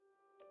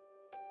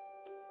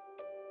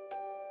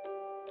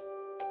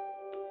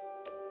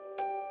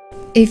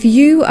If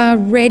you are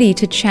ready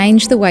to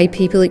change the way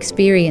people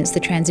experience the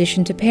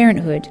transition to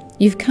parenthood,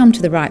 you've come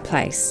to the right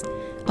place.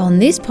 On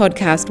this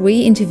podcast,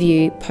 we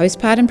interview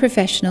postpartum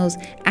professionals,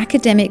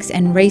 academics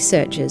and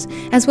researchers,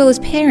 as well as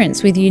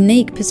parents with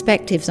unique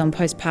perspectives on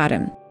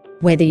postpartum.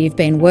 Whether you've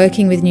been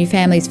working with new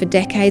families for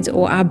decades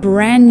or are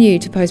brand new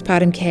to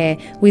postpartum care,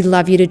 we'd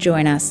love you to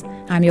join us.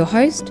 I'm your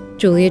host,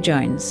 Julia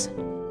Jones.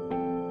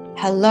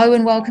 Hello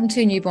and welcome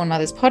to Newborn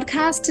Mothers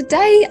Podcast.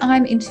 Today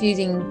I'm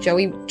interviewing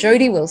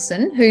Jodie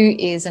Wilson, who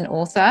is an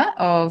author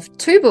of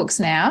 2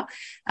 books now,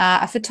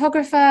 a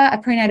photographer, a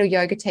prenatal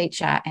yoga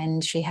teacher,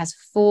 and she has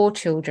 4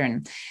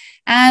 children.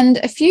 And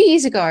a few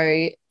years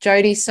ago,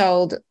 Jodie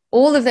sold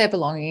all of their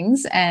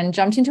belongings and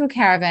jumped into a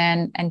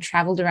caravan and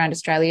travelled around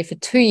Australia for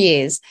 2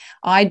 years.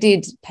 I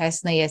did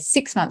personally a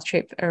 6-month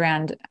trip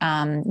around,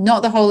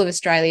 not the whole of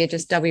Australia,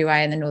 just WA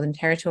and the Northern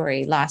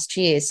Territory last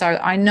year. So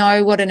I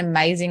know what an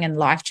amazing and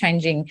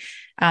life-changing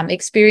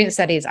experience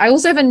that is. I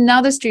also have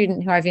another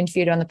student who I've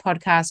interviewed on the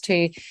podcast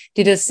who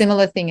did a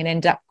similar thing and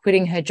ended up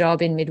quitting her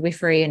job in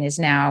midwifery and is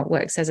now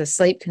works as a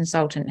sleep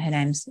consultant. Her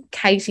name's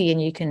Katie,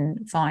 and you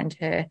can find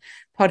her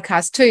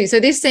podcast too. So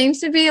this seems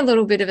to be a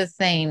little bit of a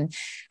theme.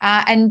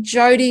 And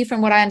Jodie,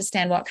 from what I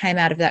understand, what came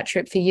out of that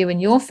trip for you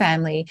and your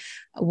family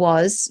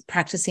was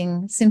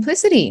practicing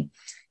simplicity.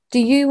 Do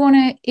you want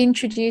to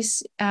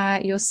introduce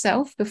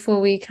yourself before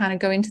we kind of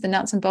go into the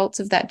nuts and bolts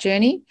of that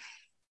journey?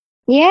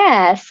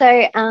 Yeah,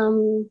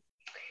 so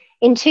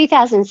in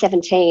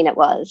 2017 it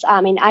was.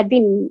 I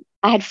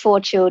had 4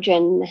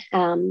 children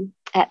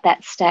at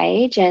that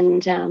stage,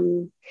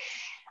 and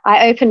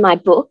I opened my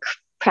book,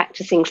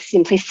 Practicing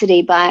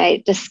Simplicity,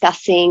 by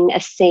discussing a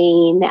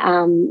scene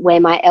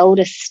where my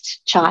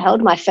eldest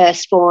child, my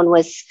firstborn,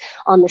 was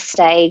on the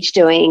stage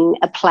doing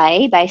a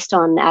play based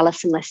on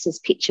Alison Lester's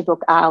picture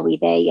book, Are We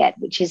There Yet?,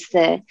 which is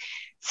the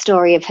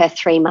story of her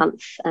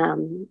 3-month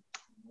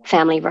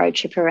family road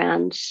trip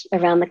around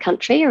the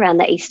country, around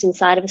the eastern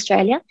side of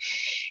Australia.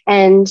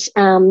 And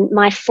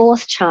my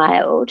 4th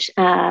child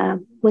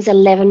was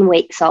 11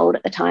 weeks old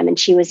at the time, and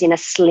she was in a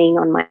sling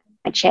on my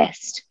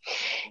chest.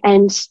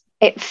 And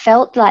it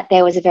felt like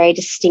there was a very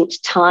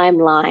distinct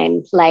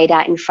timeline laid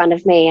out in front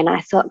of me. And I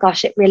thought,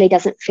 gosh, it really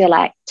doesn't feel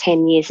like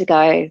 10 years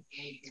ago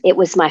it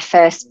was my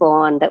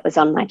firstborn that was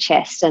on my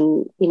chest,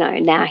 and, you know,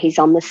 now he's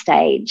on the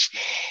stage.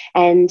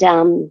 And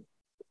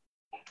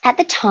at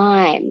the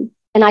time,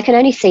 and I can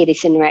only see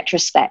this in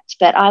retrospect,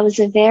 but I was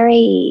a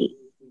very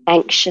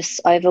anxious,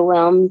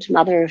 overwhelmed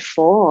mother of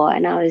 4.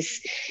 And I was,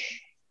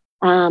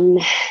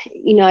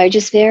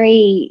 just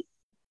very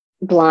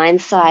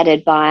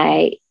blindsided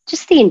by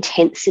just the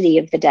intensity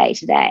of the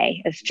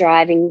day-to-day of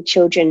driving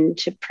children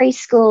to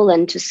preschool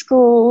and to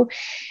school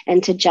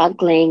and to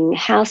juggling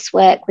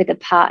housework with a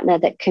partner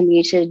that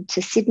commuted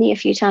to Sydney a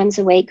few times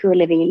a week. We were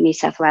living in New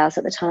South Wales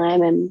at the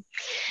time. And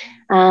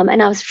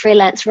I was a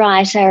freelance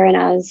writer, and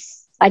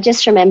I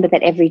just remember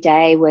that every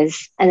day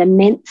was an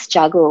immense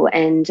juggle,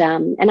 and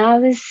I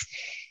was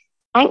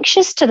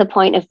anxious to the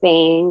point of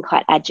being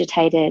quite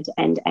agitated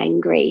and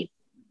angry.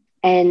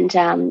 And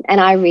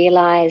I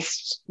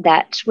realised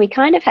that we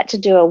kind of had to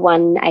do a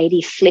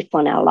 180 flip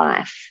on our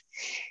life.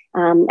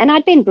 And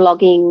I'd been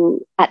blogging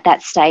at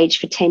that stage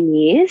for 10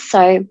 years.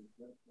 So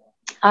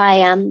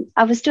I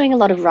was doing a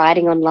lot of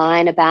writing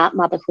online about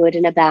motherhood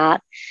and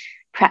about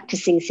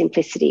practicing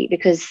simplicity,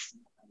 because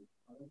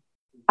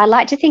I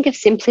like to think of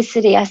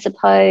simplicity, I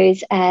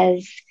suppose,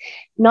 as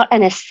not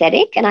an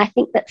aesthetic. And I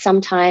think that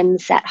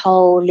sometimes that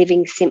whole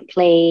living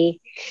simple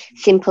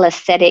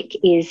aesthetic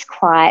is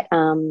quite,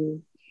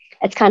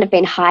 it's kind of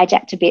been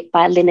hijacked a bit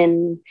by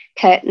linen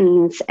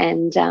curtains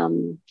and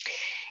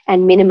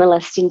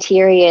minimalist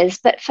interiors.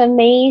 But for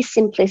me,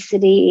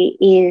 simplicity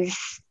is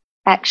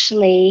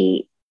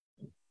actually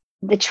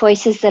the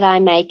choices that I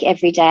make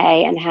every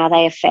day and how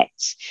they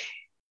affect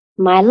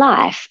my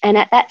life. And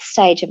at that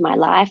stage of my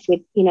life,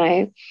 with, you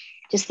know,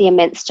 just the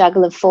immense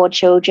juggle of 4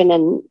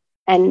 children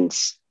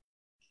and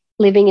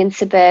living in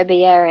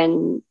suburbia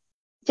and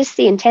just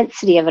the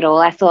intensity of it all,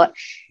 I thought,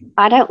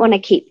 I don't want to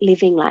keep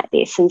living like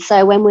this. And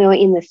so when we were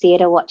in the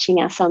theatre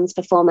watching our son's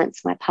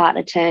performance, my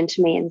partner turned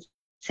to me and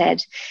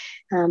said,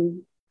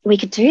 we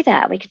could do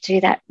that. We could do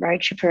that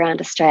road trip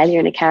around Australia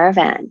in a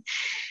caravan.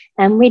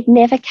 And we'd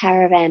never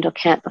caravanned or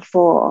camped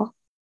before.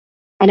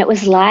 And it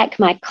was like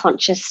my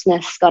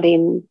consciousness got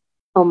in,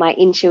 or my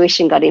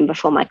intuition got in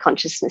before my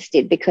consciousness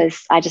did,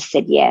 because I just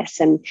said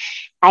yes. And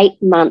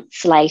 8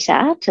 months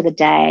later to the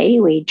day,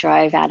 we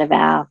drove out of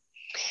our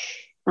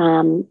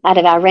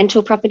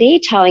rental property,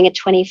 towing a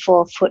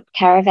 24-foot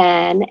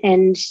caravan,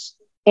 and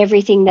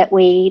everything that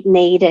we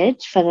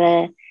needed for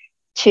the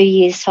 2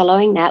 years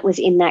following that was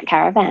in that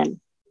caravan.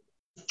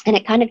 And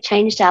it kind of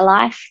changed our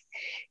life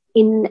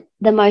in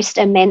the most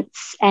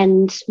immense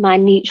and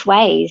minute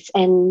ways.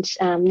 And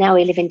now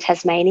we live in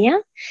Tasmania.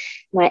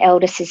 My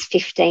eldest is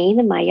 15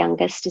 and my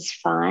youngest is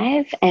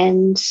 5.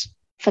 And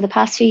for the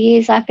past few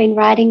years, I've been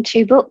writing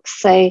 2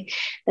 books. So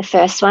the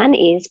first one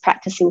is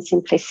Practicing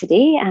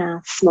Simplicity,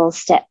 Small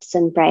Steps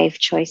and Brave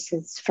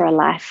Choices for a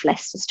Life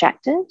Less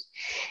Distracted.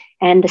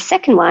 And the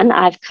second one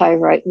I've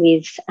co-wrote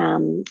with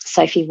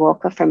Sophie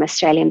Walker from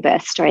Australian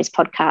Birth Stories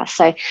podcast.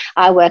 So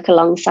I work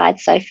alongside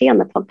Sophie on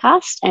the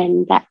podcast,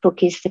 and that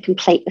book is The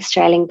Complete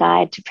Australian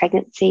Guide to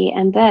Pregnancy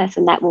and Birth,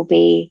 and that will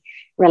be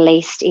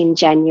released in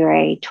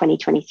January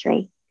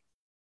 2023.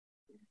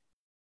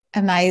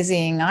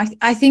 Amazing.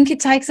 I think it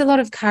takes a lot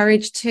of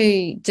courage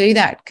to do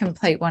that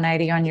complete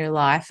 180 on your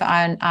life.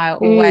 And I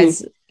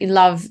always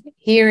love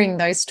hearing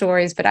those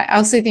stories, but I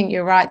also think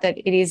you're right that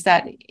it is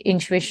that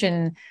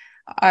intuition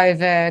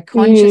over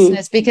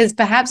consciousness, because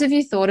perhaps if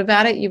you thought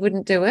about it, you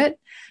wouldn't do it.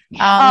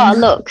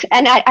 Look,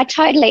 and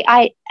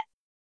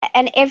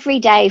and every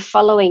day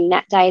following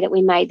that day that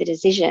we made the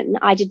decision,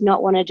 I did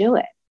not want to do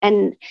it.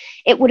 And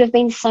it would have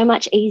been so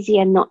much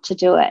easier not to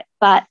do it.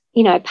 But,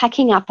 you know,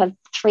 packing up a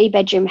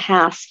 3-bedroom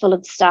house full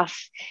of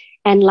stuff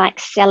and like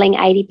selling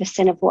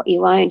 80% of what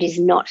you owned is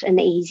not an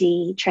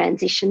easy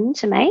transition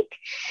to make.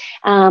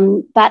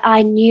 But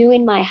I knew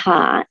in my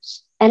heart,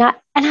 and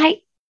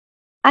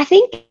I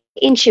think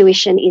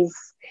intuition is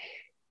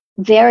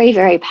very,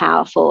 very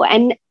powerful.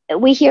 And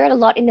we hear it a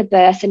lot in the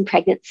birth and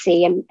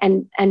pregnancy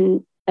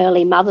and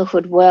early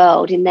motherhood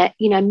world, in that,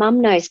 you know,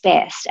 mum knows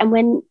best. And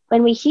when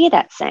we hear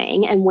that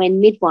saying, and when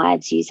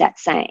midwives use that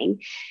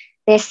saying,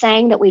 they're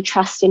saying that we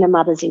trust in a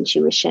mother's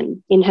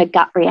intuition, in her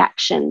gut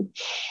reaction.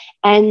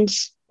 And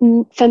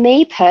for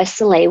me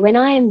personally, when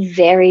I am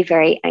very,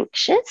 very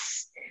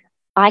anxious,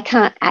 I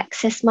can't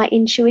access my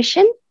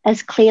intuition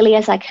as clearly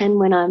as I can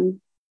when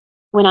I'm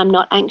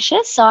not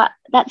anxious. So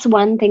that's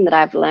one thing that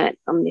I've learnt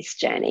on this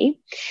journey.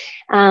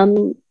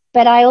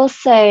 But I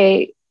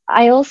also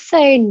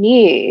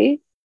knew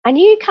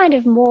kind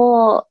of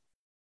more,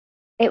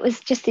 it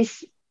was just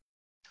this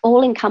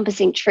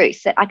all-encompassing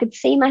truth that I could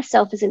see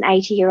myself as an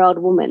 80-year-old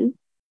woman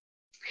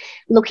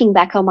looking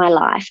back on my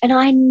life. And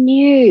I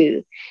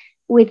knew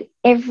with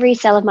every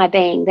cell of my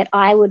being that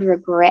I would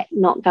regret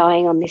not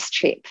going on this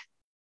trip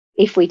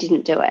if we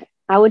didn't do it.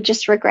 I would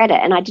just regret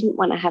it. And I didn't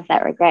want to have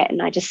that regret. And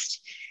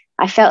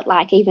I felt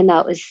like, even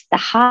though it was the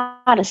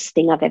hardest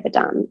thing I've ever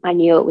done, I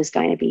knew it was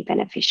going to be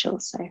beneficial.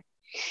 So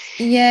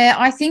yeah,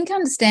 I think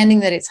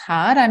understanding that it's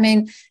hard. I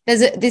mean,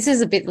 this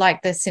is a bit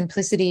like the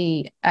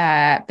simplicity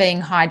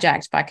being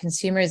hijacked by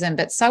consumerism,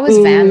 but so is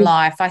van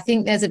life. I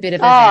think there's a bit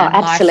of a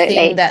van life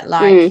thing that,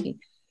 like,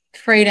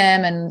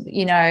 freedom and,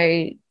 you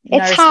know,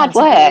 it's hard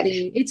work.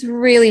 It's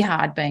really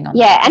hard being on.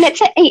 Yeah, and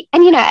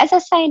and you know, as I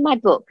say in my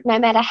book, no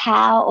matter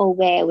how or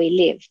where we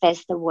live,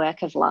 there's the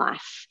work of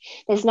life.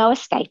 There's no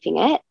escaping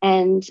it.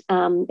 And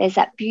there's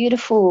that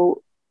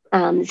beautiful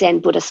Zen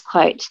Buddhist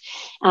quote.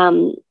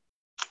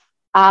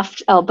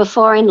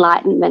 Before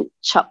enlightenment,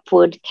 chop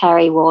wood,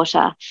 carry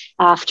water.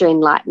 After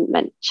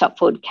enlightenment,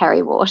 chop wood,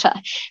 carry water.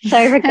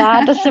 So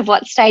regardless of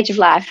what stage of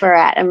life we're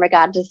at, and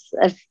regardless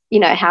of, you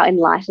know, how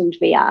enlightened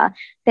we are,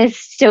 there's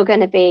still going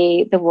to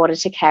be the water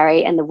to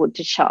carry and the wood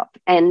to chop.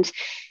 And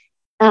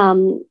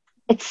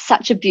it's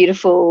such a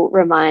beautiful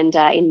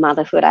reminder in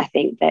motherhood, I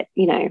think, that,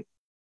 you know,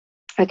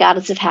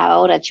 regardless of how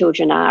old our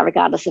children are,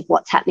 regardless of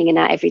what's happening in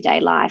our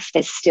everyday life,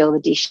 there's still the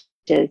dishes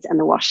and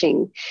the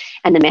washing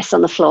and the mess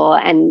on the floor.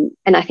 And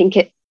I think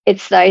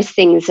it's those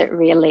things that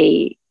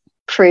really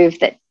prove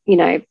that, you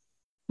know,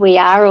 we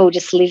are all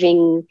just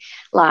living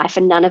life,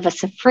 and none of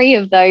us are free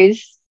of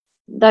those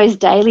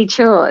daily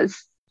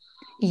chores.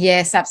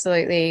 Yes,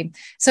 absolutely.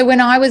 So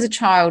when I was a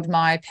child,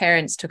 my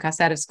parents took us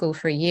out of school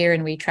for a year,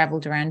 and we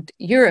travelled around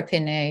Europe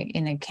in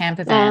a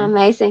camper van.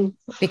 Amazing.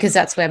 Because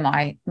that's where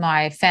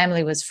my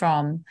family was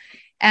from.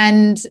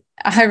 And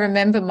I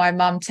remember my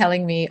mum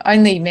telling me,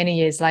 only many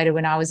years later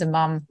when I was a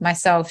mum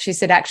myself, she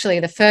said, actually,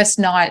 the first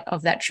night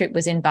of that trip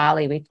was in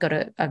Bali. We'd got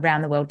a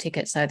round the world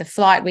ticket. So the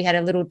flight, we had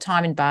a little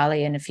time in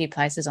Bali and a few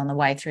places on the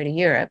way through to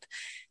Europe.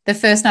 The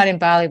first night in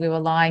Bali, we were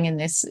lying in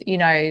this, you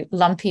know,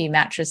 lumpy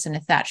mattress and a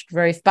thatched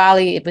roof.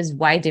 Bali, it was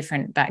way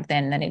different back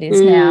then than it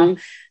is now.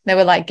 There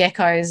were like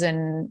geckos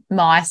and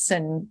mice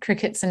and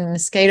crickets and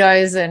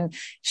mosquitoes. And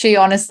she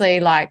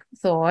honestly like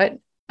thought,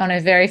 on her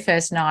very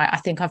first night, I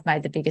think I've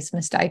made the biggest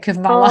mistake of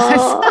my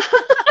life.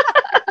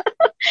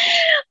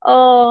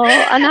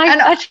 And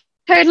I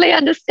totally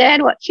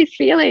understand what she's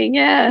feeling.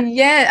 Yeah.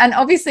 And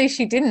obviously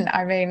she didn't.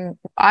 I mean,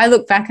 I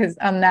look back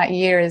on that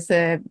year as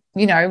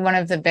one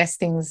of the best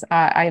things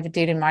I ever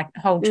did in my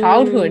whole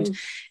childhood,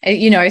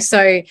 you know,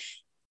 so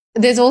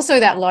there's also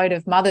that load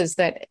of mothers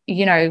that,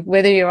 you know,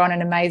 whether you're on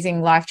an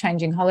amazing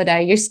life-changing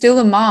holiday, you're still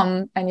a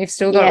mum and you've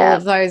still got all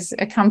of those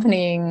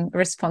accompanying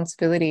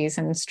responsibilities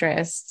and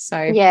stress.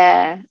 So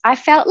yeah, I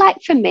felt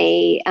like for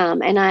me,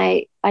 and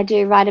I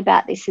do write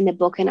about this in the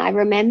book, and I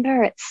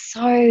remember it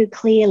so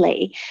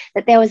clearly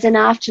that there was an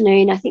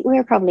afternoon, I think we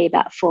were probably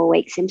about 4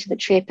 weeks into the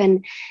trip,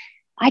 and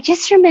I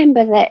just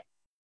remember that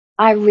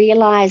I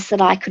realised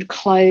that I could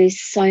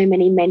close so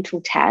many mental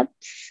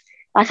tabs.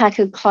 Like I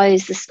could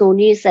close the school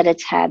newsletter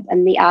tab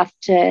and the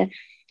after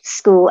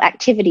school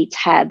activity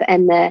tab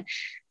and the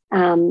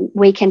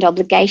weekend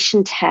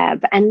obligation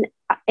tab. And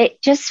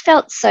it just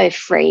felt so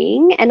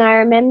freeing. And I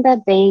remember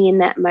being in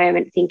that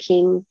moment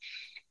thinking,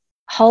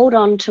 hold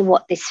on to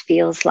what this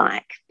feels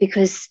like,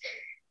 because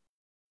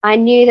I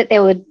knew that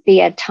there would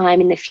be a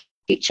time in the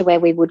future where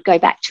we would go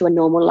back to a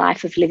normal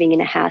life of living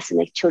in a house and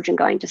the children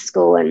going to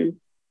school. And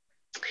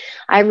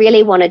I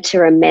really wanted to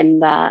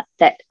remember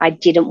that I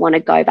didn't want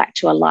to go back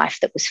to a life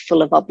that was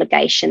full of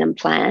obligation and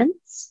plans,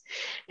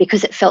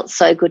 because it felt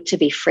so good to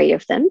be free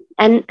of them.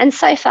 And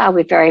so far,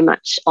 we've very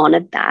much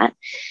honoured that.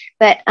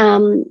 But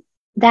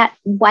that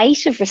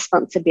weight of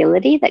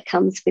responsibility that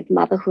comes with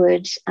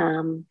motherhood,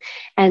 and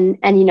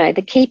you know,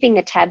 the keeping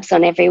the tabs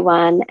on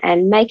everyone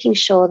and making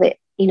sure that,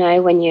 you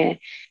know, when you're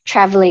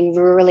traveling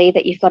rurally,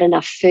 that you've got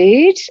enough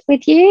food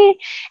with you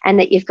and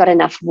that you've got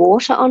enough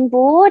water on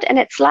board. And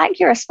it's like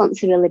your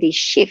responsibilities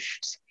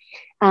shift.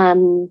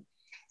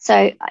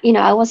 So, you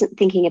know, I wasn't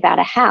thinking about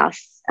a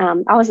house.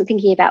 I wasn't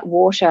thinking about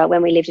water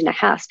when we lived in a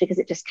house because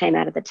it just came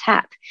out of the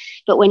tap.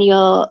 But when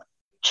you're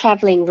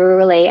traveling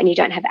rurally and you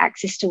don't have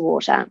access to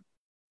water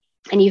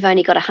and you've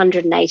only got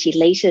 180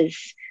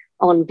 litres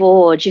on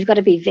board, you've got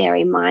to be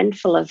very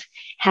mindful of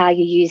how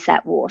you use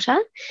that water.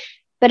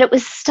 But it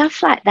was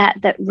stuff like that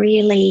that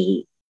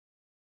really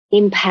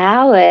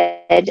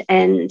empowered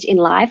and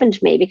enlivened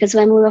me, because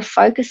when we were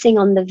focusing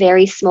on the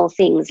very small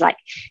things, like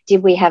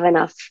did we have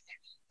enough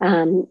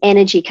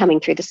energy coming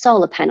through the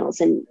solar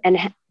panels, and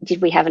did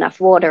we have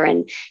enough water,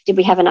 and did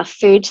we have enough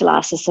food to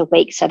last us a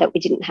week so that we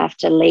didn't have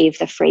to leave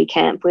the free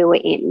camp we were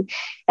in,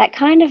 that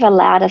kind of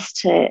allowed us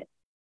to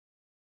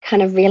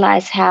kind of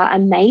realize how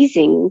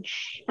amazing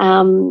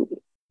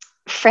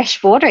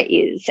fresh water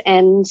is,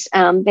 and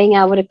being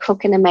able to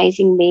cook an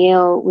amazing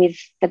meal with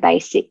the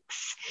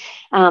basics,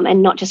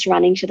 and not just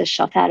running to the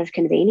shop out of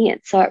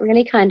convenience. So it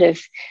really kind of,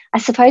 I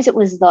suppose it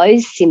was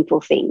those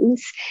simple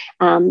things,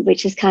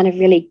 which is kind of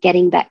really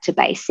getting back to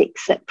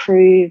basics, that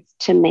proved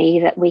to me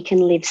that we can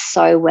live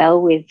so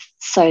well with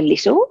so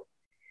little.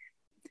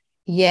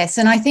 Yes,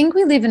 and I think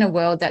we live in a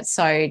world that's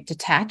so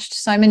detached.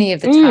 So many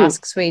of the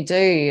tasks we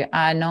do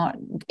are not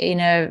in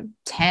a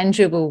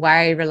tangible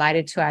way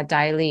related to our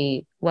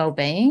daily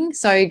well-being.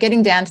 So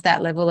getting down to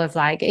that level of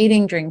like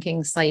eating,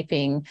 drinking,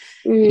 sleeping,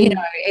 you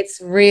know, it's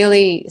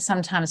really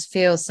sometimes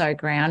feels so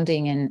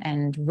grounding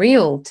and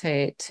real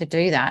to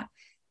do that.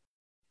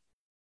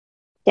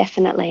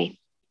 Definitely.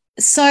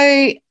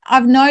 So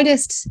I've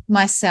noticed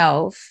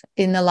myself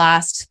in the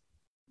last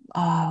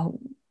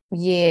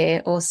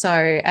year or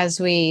so, as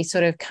we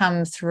sort of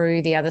come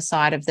through the other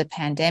side of the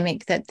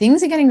pandemic, that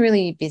things are getting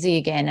really busy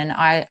again. And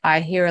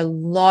I hear a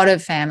lot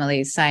of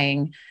families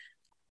saying,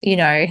 you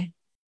know,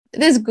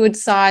 there's good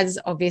sides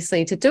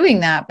obviously to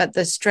doing that, but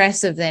the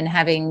stress of then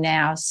having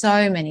now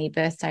so many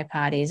birthday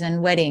parties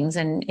and weddings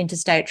and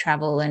interstate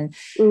travel and,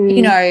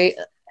 you know,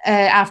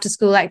 after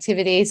school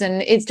activities,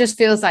 and it just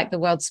feels like the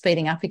world's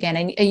speeding up again.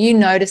 And are you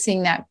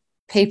noticing that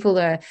people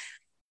are,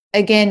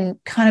 again,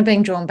 kind of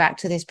being drawn back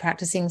to this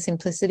practicing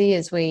simplicity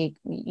as we,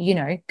 you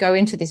know, go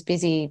into this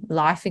busy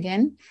life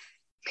again?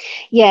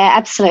 Yeah,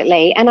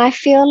 absolutely. And I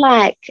feel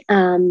like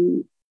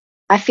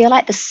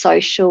the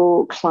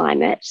social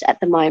climate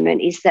at the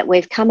moment is that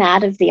we've come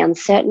out of the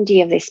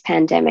uncertainty of this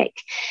pandemic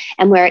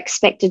and we're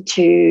expected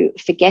to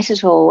forget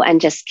it all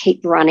and just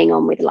keep running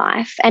on with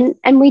life.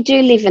 And we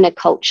do live in a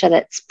culture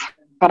that's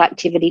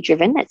productivity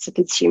driven. It's a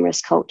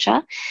consumerist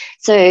culture.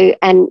 So,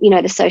 and, you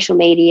know, the social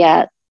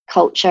media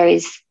culture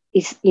is,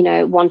 you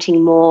know,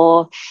 wanting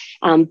more,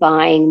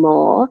 buying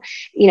more.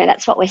 You know,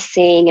 that's what we're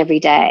seeing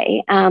every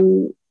day.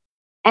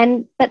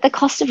 But the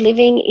cost of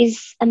living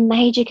is a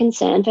major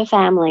concern for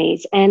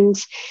families. And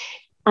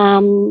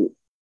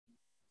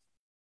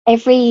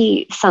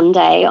every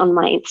Sunday on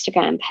my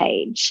Instagram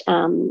page,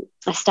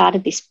 I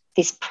started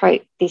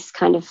this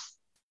kind of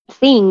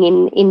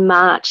thing in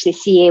March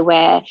this year,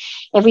 where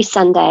every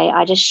Sunday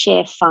I just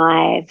share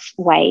 5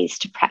 ways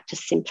to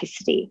practice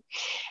simplicity,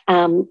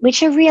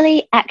 which are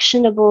really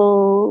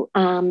actionable,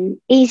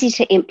 easy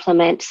to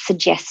implement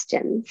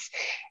suggestions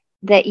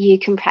that you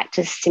can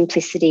practice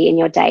simplicity in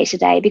your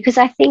day-to-day, because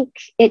I think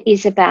it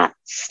is about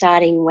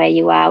starting where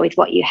you are with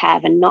what you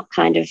have and not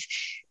kind of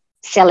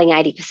selling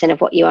 80% of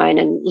what you own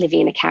and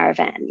living in a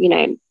caravan. You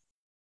know,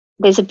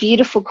 there's a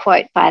beautiful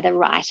quote by the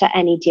writer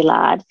Annie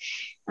Dillard,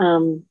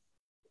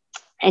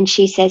 and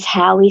she says,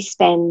 how we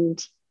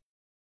spend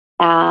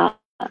our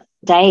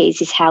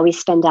days is how we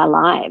spend our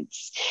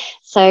lives.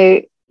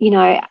 So, you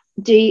know,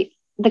 the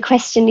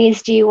question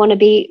is, do you want to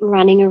be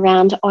running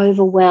around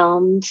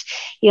overwhelmed,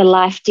 your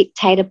life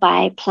dictated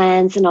by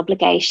plans and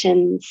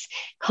obligations,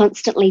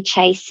 constantly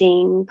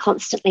chasing,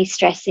 constantly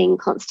stressing,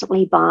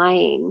 constantly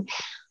buying?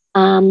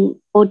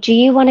 Or do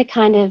you want to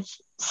kind of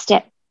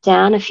step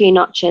down a few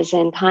notches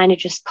and kind of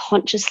just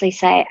consciously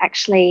say,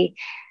 actually,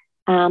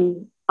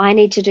 I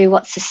need to do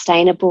what's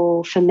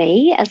sustainable for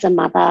me as a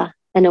mother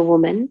and a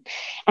woman,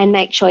 and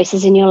make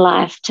choices in your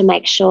life to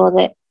make sure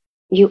that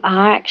you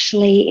are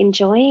actually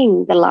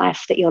enjoying the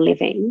life that you're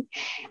living.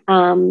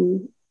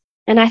 And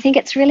I think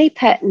it's really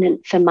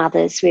pertinent for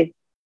mothers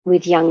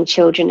with young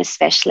children,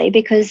 especially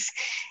because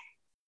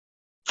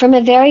from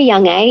a very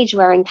young age,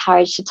 we're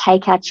encouraged to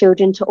take our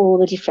children to all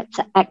the different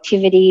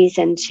activities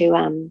and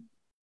to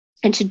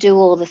do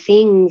all the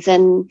things,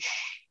 and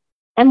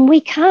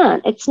we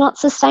can't. It's not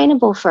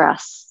sustainable for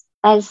us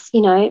as,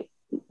 you know,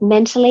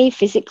 mentally,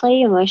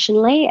 physically,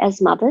 emotionally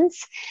as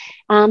mothers.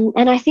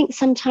 And I think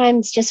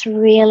sometimes just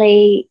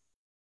really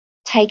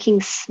taking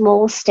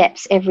small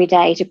steps every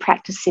day to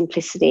practice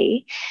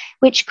simplicity,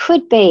 which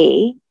could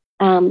be,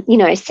 you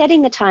know,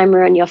 setting the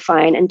timer on your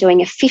phone and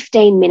doing a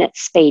 15-minute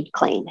speed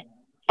clean,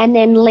 and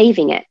then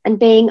leaving it and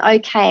being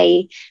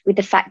okay with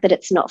the fact that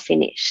it's not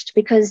finished,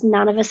 because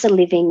none of us are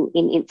living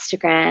in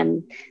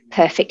Instagram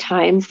perfect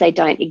homes. They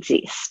don't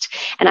exist.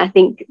 And I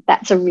think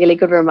that's a really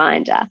good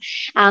reminder.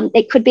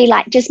 It could be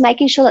like just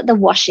making sure that the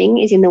washing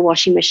is in the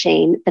washing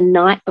machine the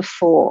night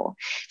before,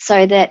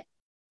 so that,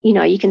 you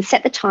know, you can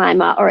set the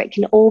timer, or it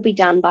can all be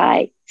done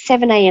by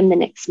 7 a.m. the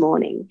next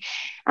morning.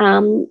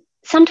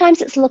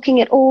 Sometimes it's looking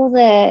at all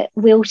the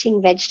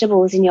wilting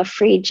vegetables in your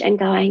fridge and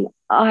going,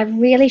 oh, I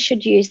really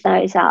should use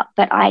those up,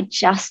 but I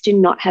just do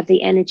not have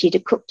the energy to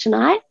cook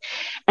tonight.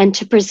 And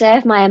to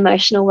preserve my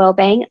emotional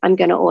well-being, I'm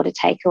going to order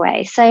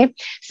takeaway. So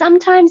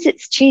sometimes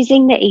it's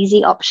choosing the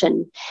easy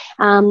option.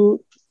 I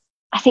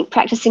think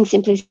practicing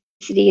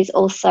simplicity is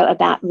also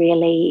about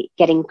really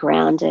getting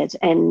grounded.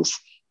 And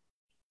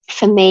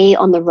for me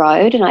on the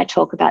road, and I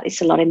talk about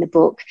this a lot in the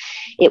book,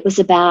 it was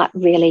about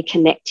really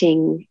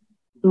connecting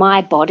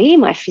my body,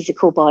 my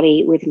physical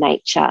body, with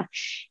nature.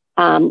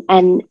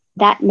 And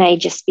that may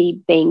just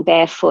be being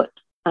barefoot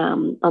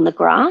on the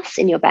grass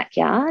in your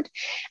backyard,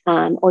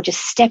 or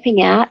just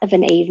stepping out of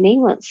an evening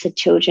once the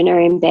children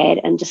are in bed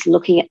and just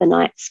looking at the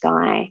night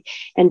sky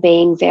and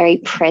being very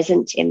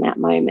present in that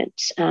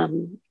moment.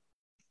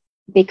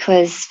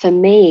 Because for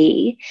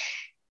me,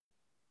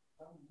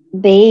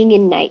 being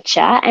in nature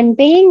and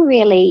being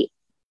really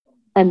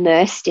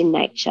immersed in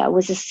nature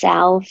was a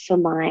salve for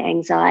my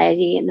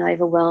anxiety and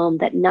overwhelm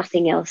that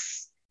nothing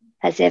else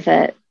has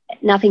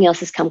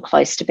come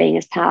close to being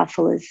as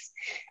powerful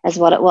as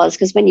what it was.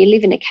 Because when you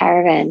live in a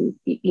caravan,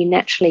 you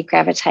naturally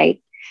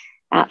gravitate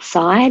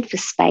outside for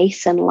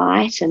space and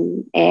light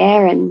and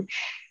air, and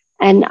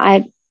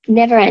I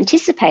never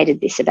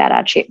anticipated this about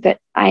our trip, but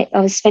I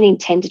was spending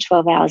 10 to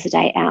 12 hours a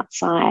day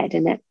outside,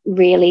 and it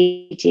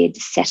really did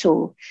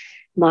settle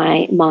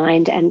my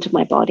mind and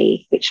my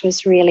body, which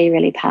was really,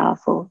 really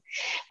powerful.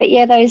 But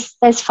yeah, those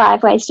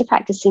 5 ways to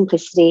practice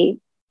simplicity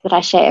that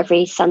I share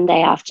every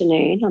Sunday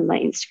afternoon on my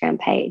Instagram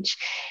page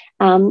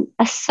are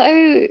so,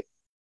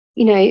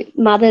 you know,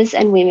 mothers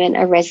and women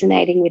are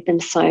resonating with them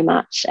so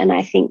much. And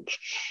I think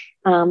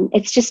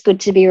it's just good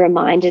to be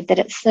reminded that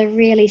it's the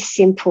really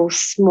simple,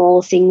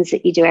 small things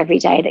that you do every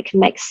day that can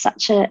make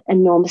such an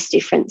enormous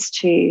difference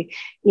to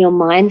your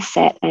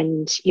mindset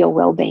and your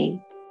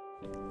well-being.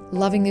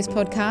 Loving this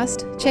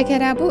podcast? Check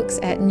out our books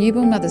at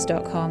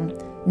newbornmothers.com.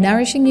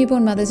 Nourishing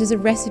Newborn Mothers is a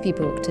recipe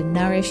book to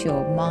nourish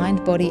your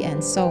mind, body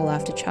and soul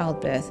after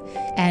childbirth.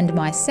 And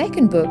my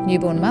second book,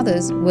 Newborn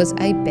Mothers, was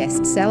a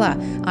bestseller.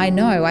 I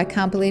know, I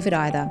can't believe it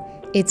either.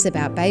 It's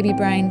about baby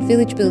brain,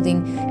 village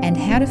building and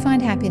how to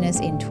find happiness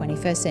in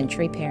 21st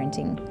century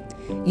parenting.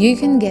 You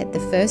can get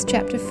the first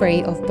chapter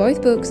free of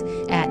both books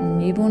at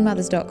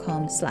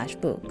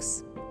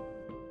newbornmothers.com/books.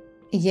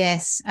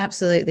 Yes,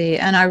 absolutely.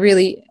 And I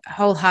really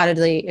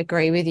wholeheartedly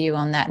agree with you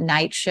on that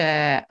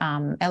nature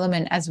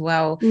element as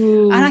well.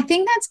 And I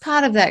think that's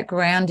part of that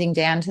grounding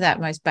down to that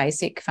most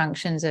basic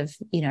functions of,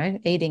 you know,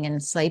 eating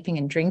and sleeping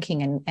and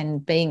drinking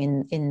and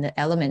being in the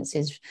elements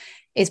is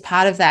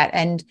part of that.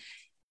 And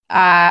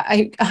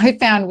I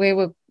found we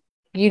were,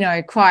 you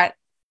know, quite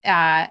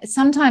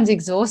sometimes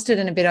exhausted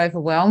and a bit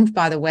overwhelmed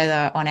by the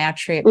weather on our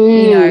trip.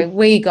 You know,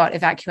 we got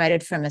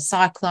evacuated from a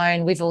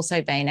cyclone. We've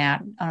also been out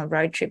on a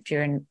road trip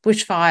during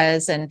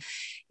bushfires, and,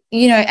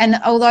 you know, and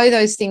although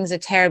those things are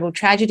terrible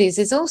tragedies,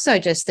 there's also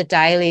just the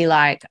daily,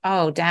 like,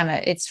 oh, damn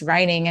it, it's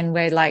raining and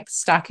we're like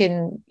stuck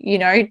in, you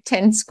know,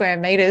 10 square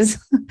meters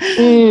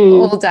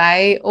all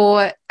day,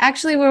 or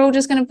actually we're all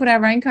just going to put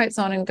our raincoats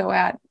on and go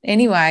out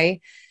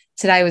anyway.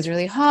 Today was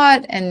really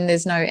hot and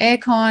there's no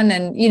aircon,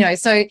 and, you know,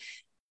 so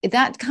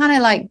that kind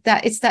of like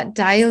that, it's that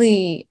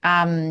daily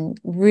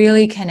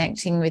really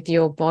connecting with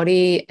your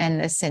body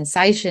and the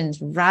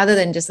sensations rather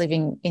than just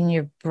living in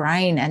your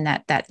brain and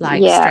that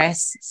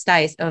stress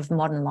state of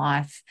modern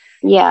life.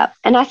 Yeah.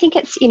 And I think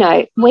it's, you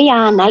know, we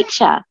are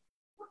nature.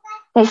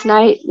 There's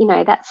no, you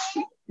know,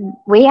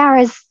 we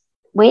are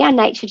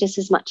nature just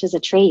as much as a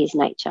tree is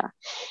nature.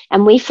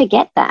 And we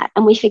forget that.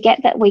 And we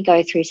forget that we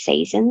go through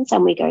seasons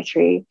and we go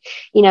through,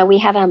 you know, we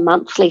have our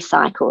monthly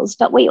cycles,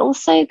 but we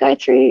also go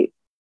through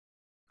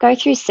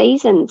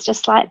seasons,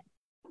 just like,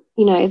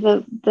 you know,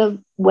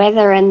 the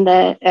weather and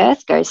the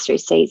earth goes through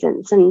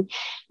seasons. And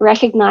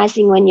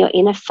recognizing when you're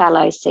in a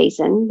fallow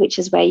season, which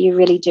is where you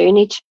really do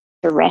need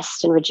to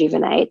rest and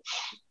rejuvenate,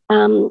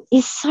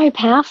 is so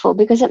powerful,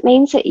 because it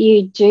means that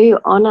you do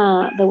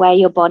honor the way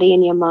your body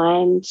and your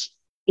mind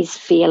is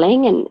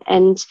feeling.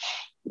 And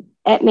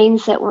it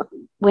means that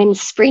when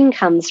spring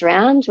comes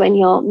around, when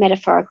your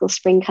metaphorical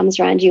spring comes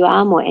around, you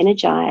are more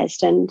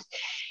energized. And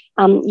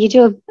I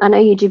know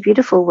you do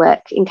beautiful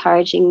work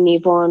encouraging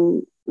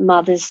newborn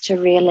mothers to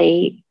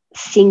really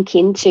sink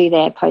into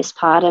their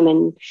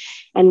postpartum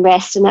and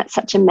rest. And that's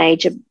such a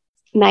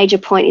major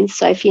point in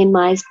Sophie and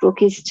Maya's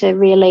book, is to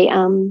really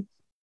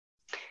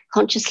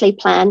consciously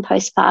plan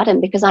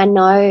postpartum, because I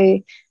know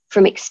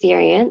from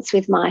experience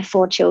with my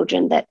 4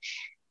 children that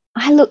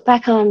I look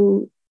back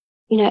on,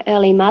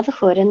 early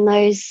motherhood, and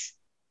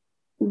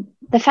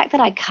the fact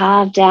that I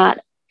carved out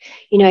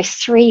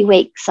 3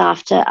 weeks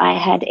after I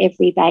had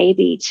every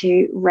baby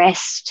to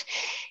rest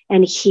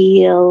and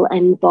heal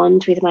and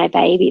bond with my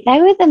baby. They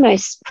were the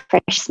most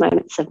precious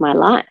moments of my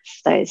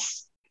life,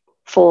 those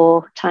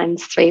 4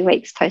 times 3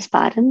 weeks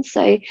postpartum.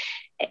 So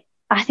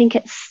I think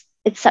it's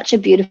such a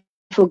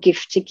beautiful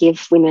gift to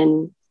give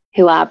women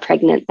who are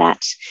pregnant,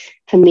 that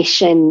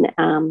permission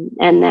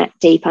and that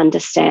deep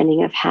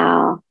understanding of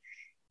how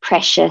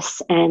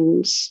precious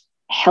and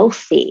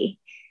healthy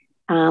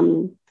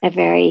a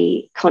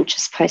very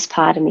conscious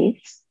postpartum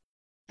is.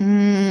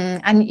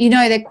 And,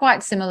 they're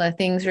quite similar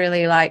things,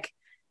 really, like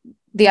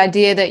the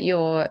idea that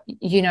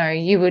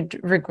you would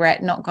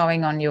regret not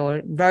going on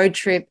your road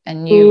trip,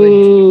 and you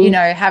would,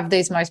 have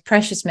these most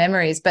precious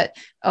memories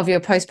of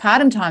your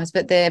postpartum times,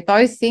 but they're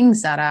both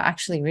things that are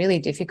actually really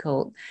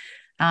difficult,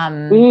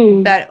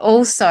 but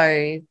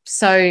also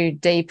so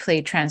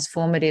deeply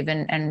transformative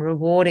and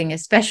rewarding,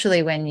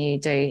 especially when you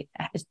do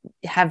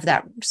have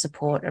that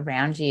support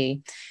around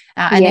you,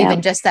 and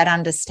even just that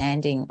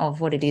understanding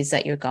of what it is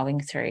that you're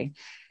going through.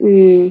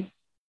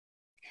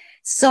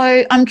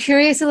 So I'm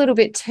curious a little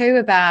bit too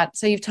about,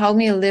 so you've told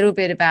me a little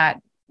bit about,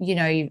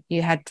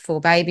 you had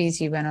 4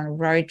 babies, you went on a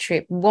road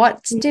trip.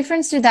 What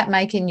difference did that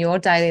make in your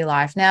daily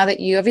life now that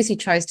you obviously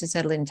chose to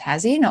settle in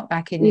Tassie, not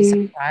back in New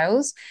South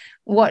Wales?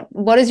 What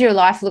does your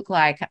life look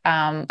like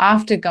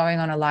after going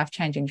on a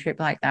life-changing trip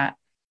like that?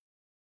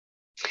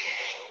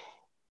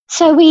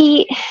 So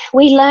we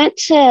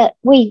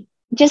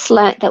just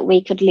learnt that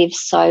we could live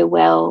so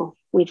well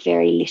with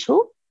very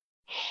little.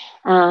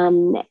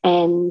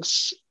 And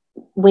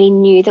we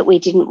knew that we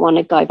didn't want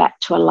to go back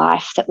to a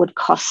life that would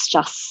cost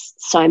us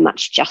so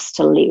much just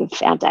to live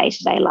our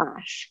day-to-day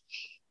life.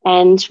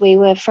 And we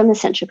were from the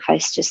Central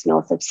Coast, just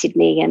north of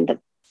Sydney, and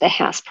the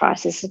house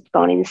prices had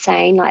gone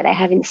insane, like they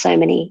have in so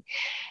many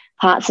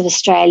parts of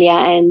Australia.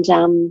 And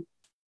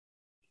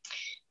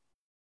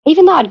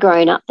even though I'd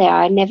grown up there,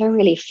 I never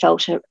really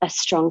felt a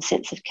strong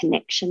sense of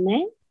connection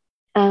there.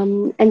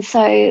 And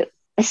so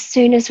as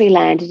soon as we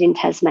landed in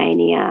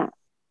Tasmania,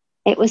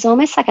 it was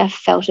almost like I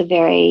felt a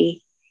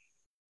very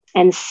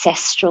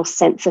ancestral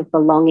sense of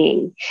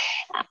belonging.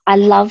 I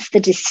love the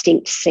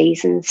distinct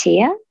seasons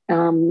here,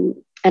 and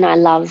I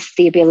love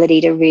the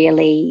ability to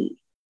really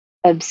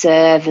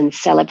observe and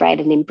celebrate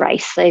and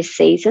embrace those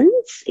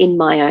seasons in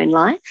my own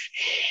life.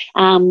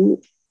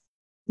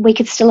 We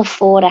could still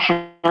afford a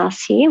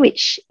house here,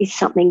 which is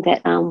something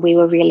that we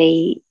were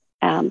really,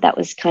 that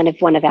was kind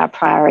of one of our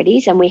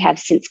priorities, and we have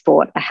since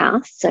bought a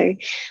house. So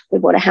we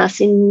bought a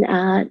house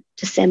in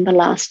December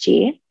last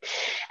year.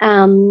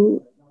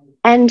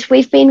 And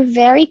we've been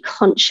very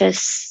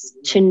conscious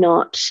to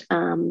not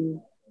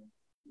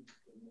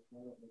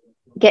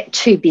get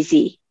too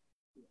busy.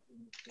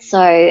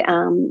 So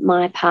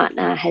my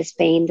partner has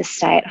been the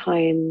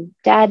stay-at-home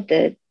dad,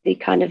 the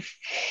kind of,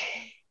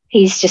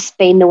 he's just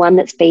been the one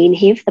that's been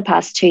here for the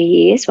past 2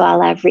 years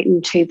while I've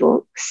written 2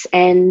 books.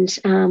 And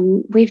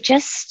we've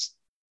just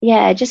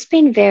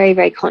been very,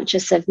 very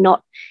conscious of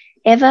not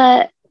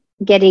ever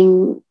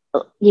getting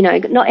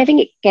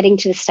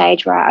to the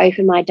stage where I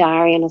open my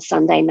diary on a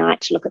Sunday night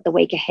to look at the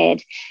week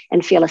ahead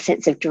and feel a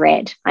sense of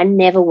dread. I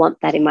never want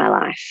that in my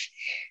life.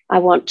 I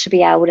want to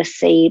be able to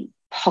see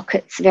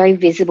pockets, very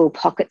visible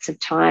pockets of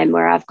time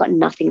where I've got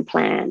nothing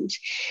planned.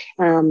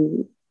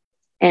 And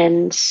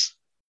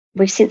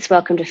we've since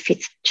welcomed a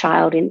 5th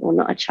child in, or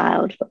not a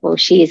child, but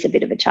she is a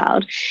bit of a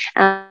child,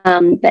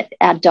 but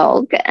our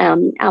dog,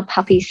 our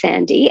puppy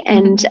Sandy.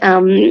 And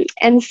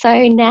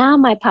so now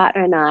my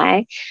partner and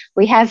I,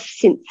 we have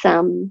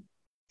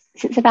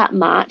since about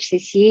March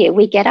this year,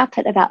 we get up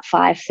at about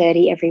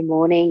 5:30 every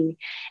morning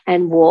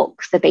and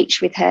walk the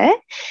beach with her.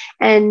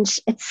 And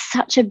it's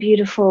such a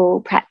beautiful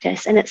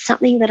practice, and it's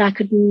something that I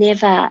could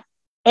never,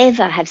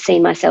 ever have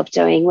seen myself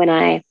doing when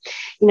I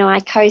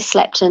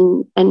co-slept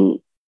and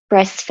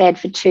breastfed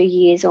for 2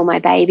 years all my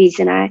babies.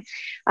 And I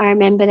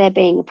remember there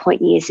being a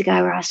point years ago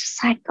where I was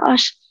just like,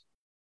 gosh,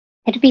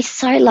 it'd be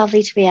so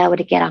lovely to be able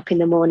to get up in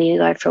the morning and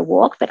go for a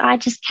walk, but I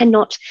just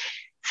cannot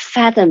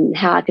fathom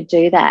how I could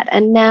do that.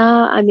 And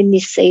now I'm in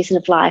this season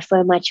of life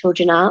where my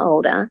children are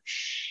older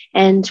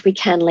and we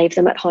can leave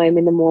them at home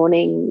in the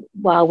morning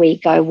while we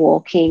go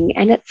walking,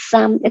 and it's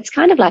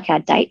kind of like our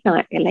date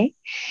night, really.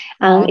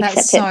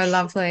 That's so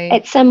lovely.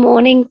 It's a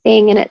morning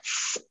thing, and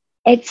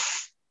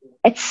it's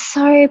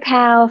so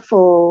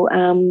powerful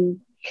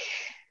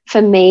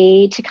for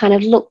me to kind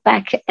of look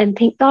back and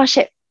think, gosh,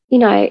 it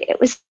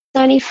was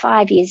only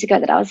 5 years ago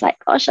that I was like,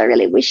 gosh, I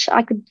really wish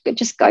I could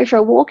just go for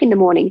a walk in the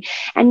morning.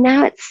 And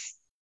now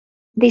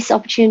this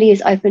opportunity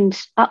has opened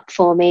up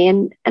for me.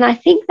 And I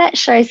think that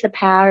shows the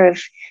power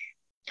of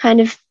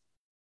kind of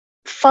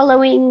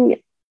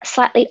following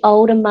slightly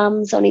older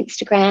mums on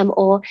Instagram,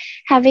 or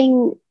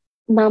having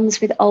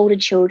mums with older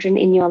children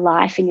in your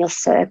life, in your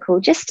circle,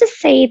 just to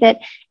see that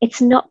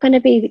it's not going to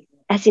be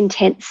as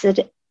intense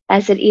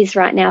as it is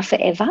right now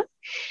forever.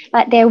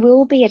 Like, there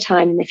will be a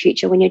time in the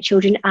future when your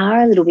children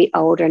are a little bit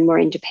older and more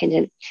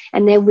independent,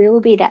 and there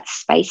will be that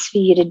space for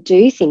you to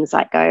do things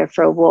like go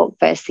for a walk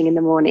first thing in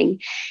the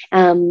morning.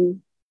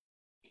 And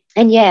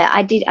yeah,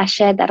 I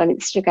shared that on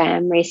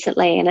Instagram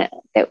recently, and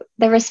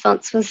the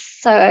response was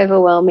so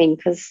overwhelming,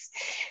 because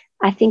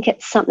I think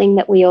it's something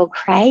that we all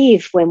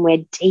crave when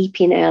we're deep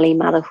in early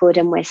motherhood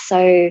and we're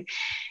so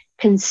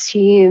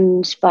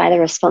consumed by the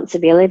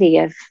responsibility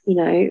of,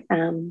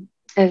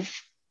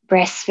 of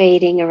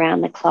breastfeeding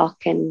around the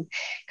clock and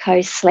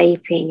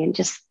co-sleeping, and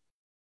just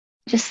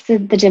the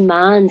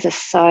demands are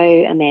so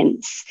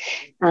immense.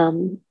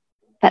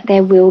 But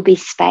there will be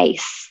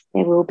space.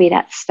 There will be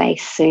that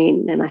space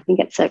soon. And I think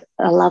it's a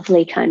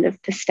lovely kind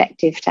of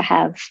perspective to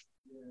have.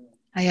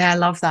 Yeah, I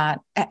love that.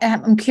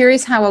 I'm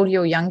curious how old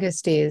your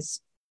youngest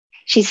is.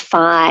 She's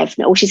 5.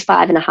 No, she's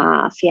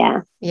 5.5.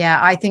 Yeah. Yeah,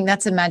 I think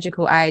that's a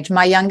magical age.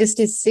 My youngest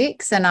is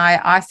 6, and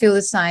I feel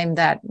the same,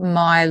 that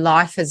my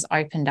life has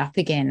opened up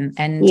again.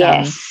 And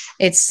yes.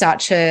 It's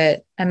such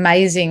an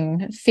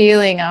amazing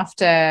feeling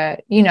after,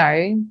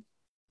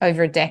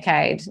 over a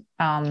decade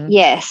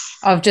yes.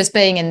 of just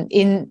being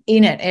in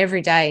it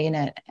every day in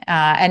it.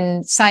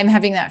 And same,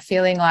 having that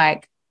feeling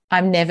like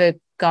I'm never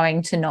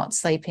going to not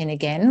sleep in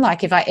again.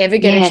 Like, if I ever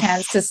get yes. a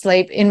chance to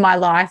sleep in my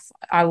life,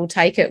 I will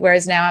take it.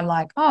 Whereas now I'm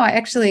like, oh, I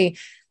actually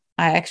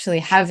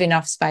have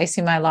enough space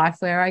in my life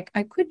where I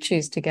could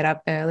choose to get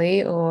up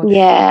early, or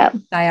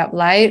stay up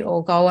late,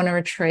 or go on a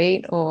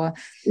retreat, or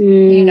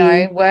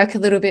work a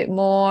little bit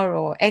more,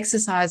 or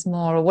exercise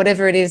more, or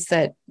whatever it is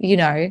that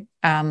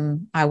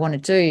I want to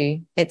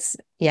do. It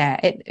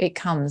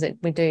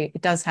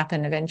does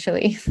happen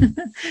eventually.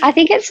 I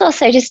think it's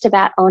also just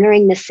about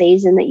honouring the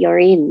season that you're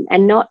in,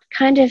 and not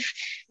kind of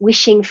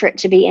wishing for it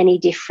to be any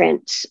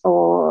different,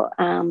 or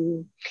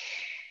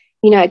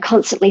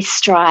constantly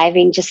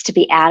striving just to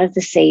be out of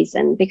the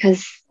season,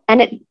 because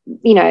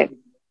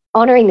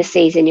honouring the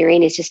season you're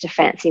in is just a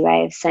fancy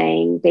way of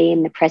saying be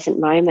in the present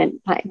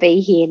moment, like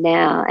be here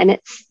now. And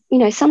it's,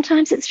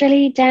 sometimes it's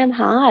really damn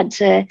hard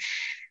to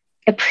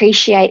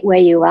appreciate where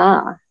you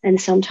are,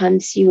 and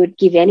sometimes you would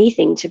give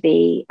anything to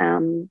be a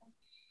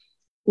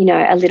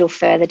little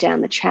further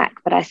down the track.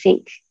 But I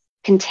think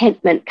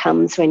contentment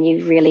comes when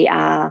you really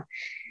are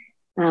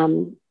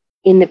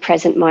in the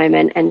present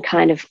moment, and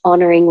kind of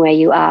honouring where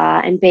you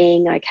are and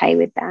being okay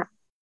with that.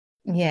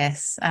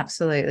 Yes,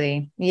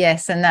 absolutely.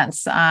 Yes. And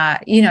that's,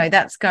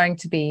 that's going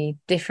to be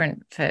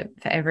different for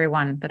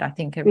everyone, but I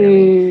think a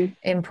really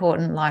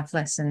important life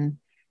lesson.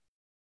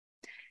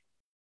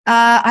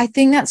 I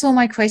think that's all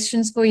my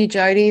questions for you,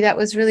 Jodie. That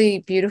was really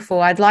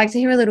beautiful. I'd like to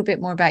hear a little bit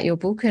more about your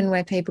book and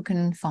where people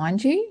can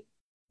find you.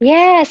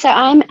 Yeah, so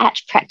I'm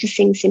at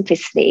Practicing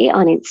Simplicity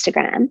on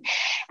Instagram,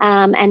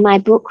 and my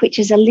book, which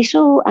is a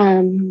little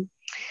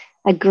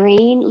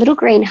green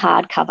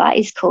hardcover,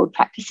 is called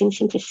Practicing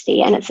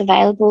Simplicity, and it's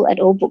available at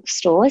all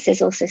bookstores.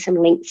 There's also some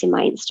links in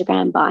my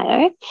Instagram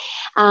bio,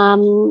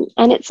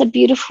 and it's a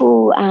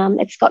beautiful.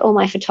 It's got all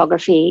my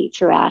photography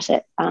throughout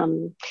it,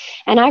 and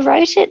I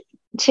wrote it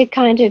to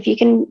kind of, you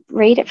can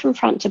read it from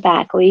front to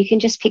back, or you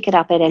can just pick it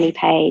up at any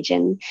page,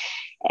 and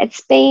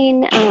it's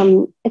been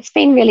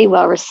really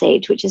well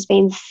received, which has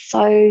been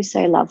so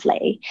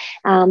lovely.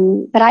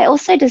 But I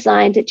also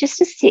designed it just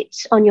to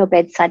sit on your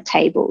bedside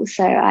table.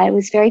 So I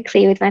was very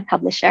clear with my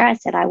publisher. I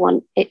said I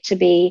want it to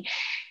be,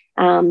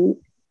 I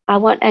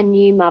want a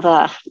new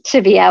mother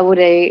to be able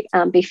to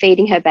be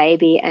feeding her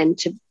baby and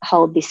to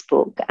hold this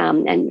book,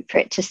 and for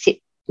it to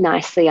sit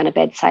nicely on a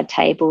bedside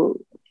table,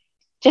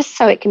 just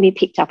so it can be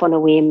picked up on a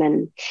whim.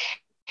 And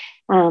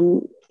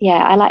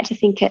I like to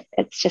think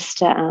it's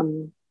just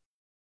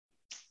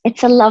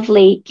it's a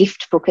lovely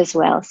gift book as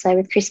well. So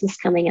with Christmas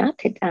coming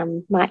up, it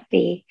might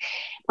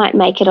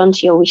make it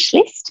onto your wish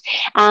list.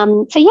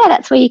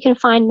 That's where you can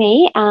find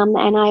me.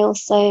 And I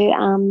also,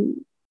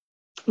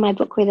 my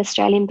book with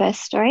Australian Birth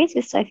Stories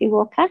with Sophie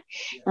Walker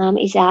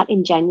is out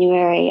in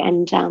January,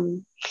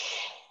 and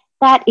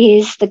that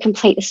is the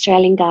Complete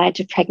Australian Guide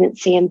to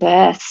Pregnancy and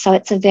Birth. So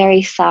it's a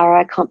very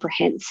thorough,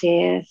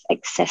 comprehensive,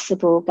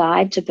 accessible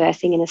guide to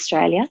birthing in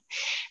Australia.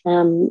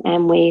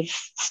 And we've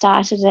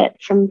started it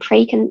from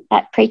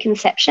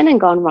preconception and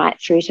gone right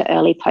through to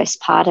early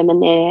postpartum.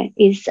 And there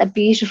is a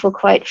beautiful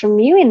quote from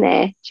you in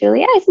there,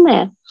 Julia, isn't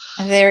there?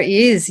 There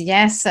is,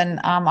 yes. And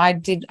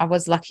I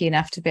was lucky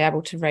enough to be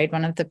able to read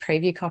one of the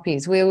preview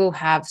copies. We will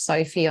have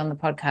Sophie on the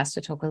podcast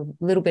to talk a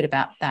little bit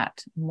about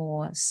that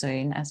more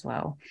soon as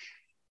well.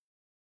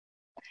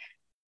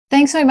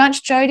 Thanks so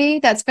much,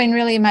 Jodie. That's been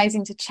really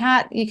amazing to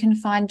chat. You can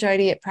find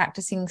Jodie at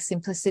Practicing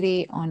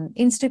Simplicity on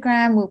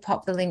Instagram. We'll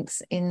pop the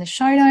links in the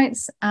show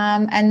notes.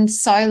 And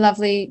so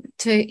lovely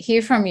to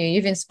hear from you.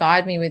 You've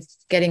inspired me with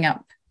getting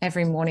up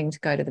every morning to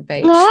go to the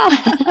beach.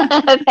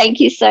 Thank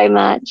you so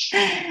much.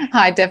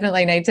 I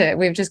definitely need to.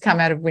 We've just come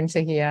out of winter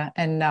here,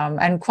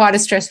 and quite a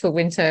stressful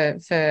winter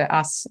for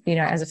us,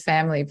 as a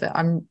family. But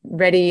I'm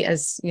ready,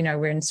 as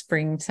we're in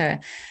spring, to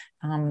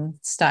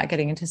start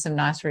getting into some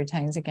nice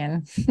routines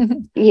again.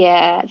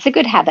 Yeah, it's a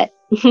good habit.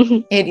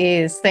 It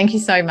is. Thank you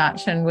so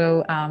much, and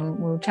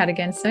we'll chat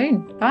again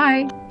soon.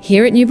 Bye.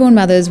 Here at Newborn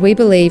Mothers, we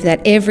believe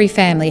that every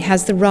family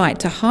has the right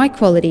to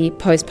high-quality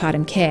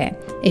postpartum care.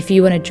 If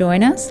you want to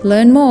join us,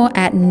 learn more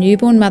at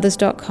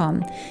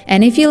newbornmothers.com.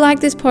 And if you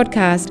like this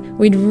podcast,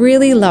 we'd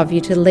really love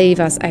you to leave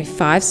us a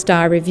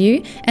 5-star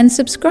review and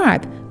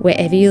subscribe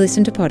wherever you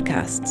listen to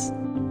podcasts.